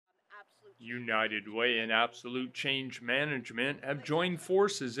United Way and Absolute Change Management have joined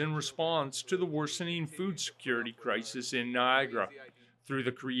forces in response to the worsening food security crisis in Niagara. Through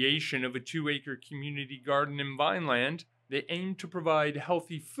the creation of a 2-acre community garden in Vineland, they aim to provide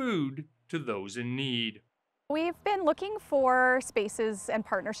healthy food to those in need. We've been looking for spaces and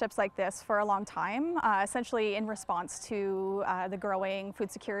partnerships like this for a long time, essentially in response to the growing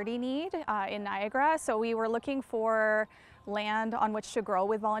food security need in Niagara. So we were looking for land on which to grow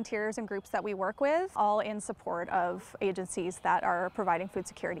with volunteers and groups that we work with, all in support of agencies that are providing food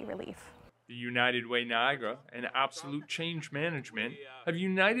security relief. The United Way Niagara and Absolute Change Management have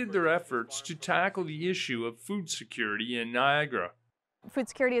united their efforts to tackle the issue of food security in Niagara. Food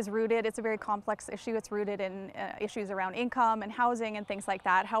security is rooted, it's a very complex issue. It's rooted in issues around income and housing and things like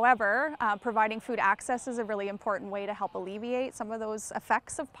that. However, providing food access is a really important way to help alleviate some of those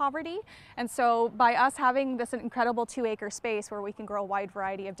effects of poverty. And so by us having this incredible 2-acre space where we can grow a wide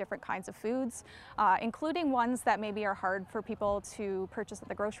variety of different kinds of foods, including ones that maybe are hard for people to purchase at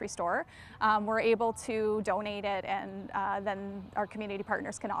the grocery store, we're able to donate it, and then our community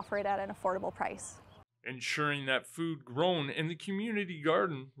partners can offer it at an affordable price. Ensuring that food grown in the community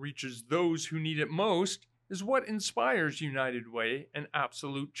garden reaches those who need it most is what inspires United Way and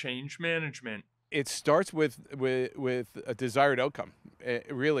Absolute Change Management. It starts with a desired outcome,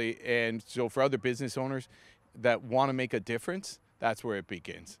 really. And so for other business owners that want to make a difference, that's where it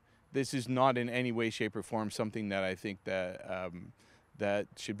begins. This is not in any way, shape, or form something that I think that that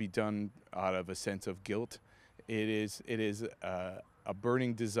should be done out of a sense of guilt. It is a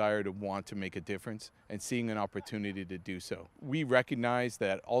burning desire to want to make a difference and seeing an opportunity to do so. We recognize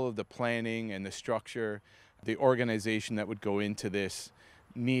that all of the planning and the structure, the organization that would go into this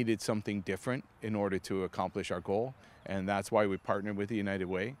needed something different in order to accomplish our goal, and that's why we partnered with the United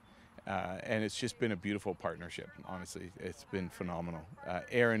Way. And it's just been a beautiful partnership, honestly. It's been phenomenal.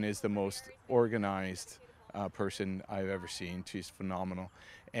 Erin is the most organized person I've ever seen. She's phenomenal.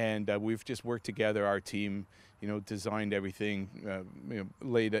 And we've just worked together, our team, designed everything,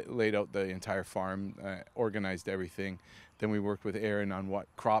 laid out the entire farm, organized everything. Then we worked with Erin on what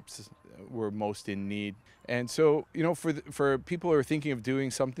crops were most in need. And so, for people who are thinking of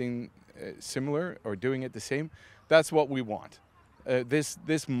doing something similar or doing it the same, that's what we want.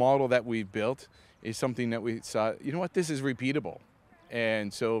 This model that we've built is something that we saw, this is repeatable.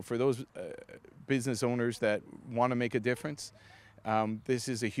 And so for those business owners that want to make a difference, this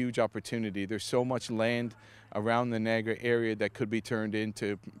is a huge opportunity. There's so much land around the Niagara area that could be turned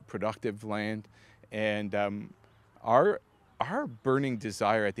into productive land. And our burning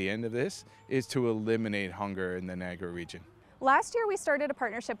desire at the end of this is to eliminate hunger in the Niagara region. Last year we started a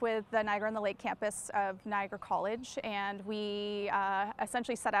partnership with the Niagara on the Lake campus of Niagara College, and we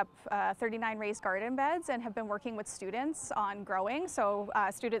essentially set up 39 raised garden beds and have been working with students on growing. So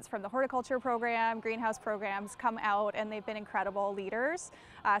students from the horticulture program, greenhouse programs come out, and they've been incredible leaders.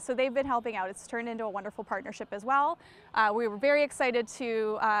 So they've been helping out. It's turned into a wonderful partnership as well. We were very excited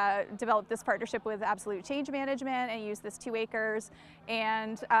to develop this partnership with Absolute Change Management and use this 2 acres.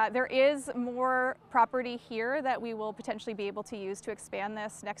 And there is more property here that we will potentially be able to use to expand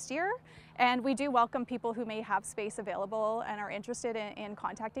this next year. And we do welcome people who may have space available and are interested in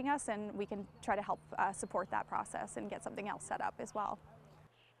contacting us, and we can try to help support that process and get something else set up as well.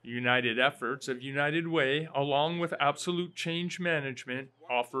 United efforts of United Way, along with Absolute Change Management,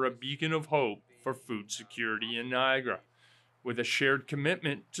 offer a beacon of hope for food security in Niagara. With a shared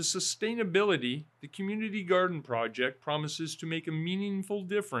commitment to sustainability, the Community Garden Project promises to make a meaningful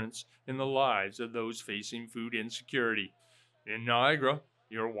difference in the lives of those facing food insecurity. In Niagara,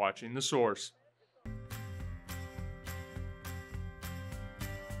 you're watching The Source.